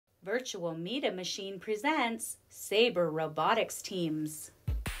Virtual Media Machine presents Sabre Robotics Teams.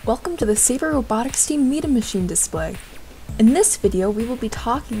 Welcome to the Sabre Robotics Team Media Machine display. In this video, we will be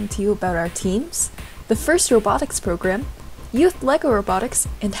talking to you about our teams, the first robotics program, Youth LEGO Robotics,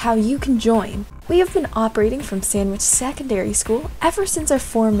 and how you can join. We have been operating from Sandwich Secondary School ever since our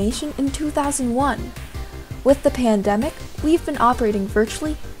formation in 2001. With the pandemic, we've been operating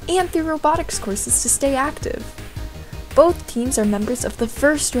virtually and through robotics courses to stay active. Both teams are members of the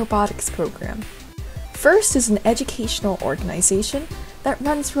FIRST robotics program. FIRST is an educational organization that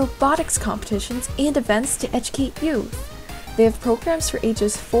runs robotics competitions and events to educate youth. They have programs for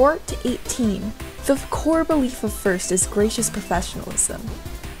ages 4 to 18. The core belief of FIRST is gracious professionalism,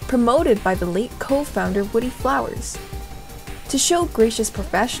 promoted by the late co-founder Woody Flowers. To show gracious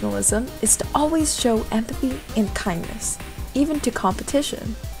professionalism is to always show empathy and kindness, even to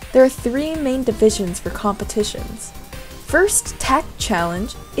competition. There are three main divisions for competitions. First Tech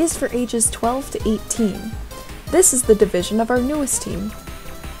Challenge is for ages 12 to 18. This is the division of our newest team.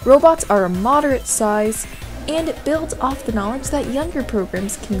 Robots are a moderate size, and it builds off the knowledge that younger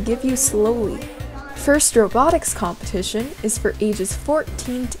programs can give you slowly. First Robotics Competition is for ages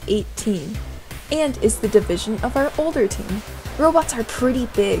 14 to 18, and is the division of our older team. Robots are pretty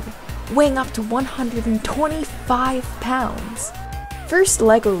big, weighing up to 125 pounds. First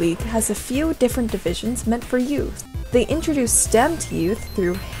LEGO League has a few different divisions meant for youth. They introduce STEM to youth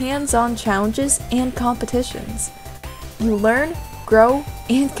through hands-on challenges and competitions. You learn, grow,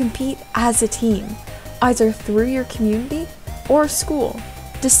 and compete as a team, either through your community or school.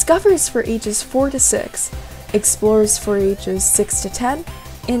 Discover is for ages 4 to 6, Explore is for ages 6 to 10,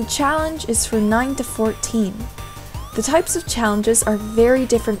 and Challenge is for 9 to 14. The types of challenges are very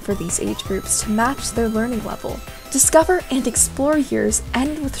different for these age groups to match their learning level. Discover and Explore years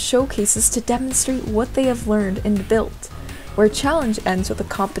end with showcases to demonstrate what they have learned and built, where Challenge ends with a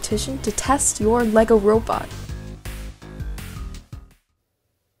competition to test your LEGO robot.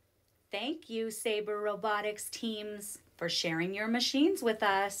 Thank you, Sabre Robotics Teams, for sharing your machines with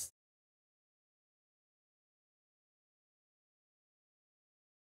us.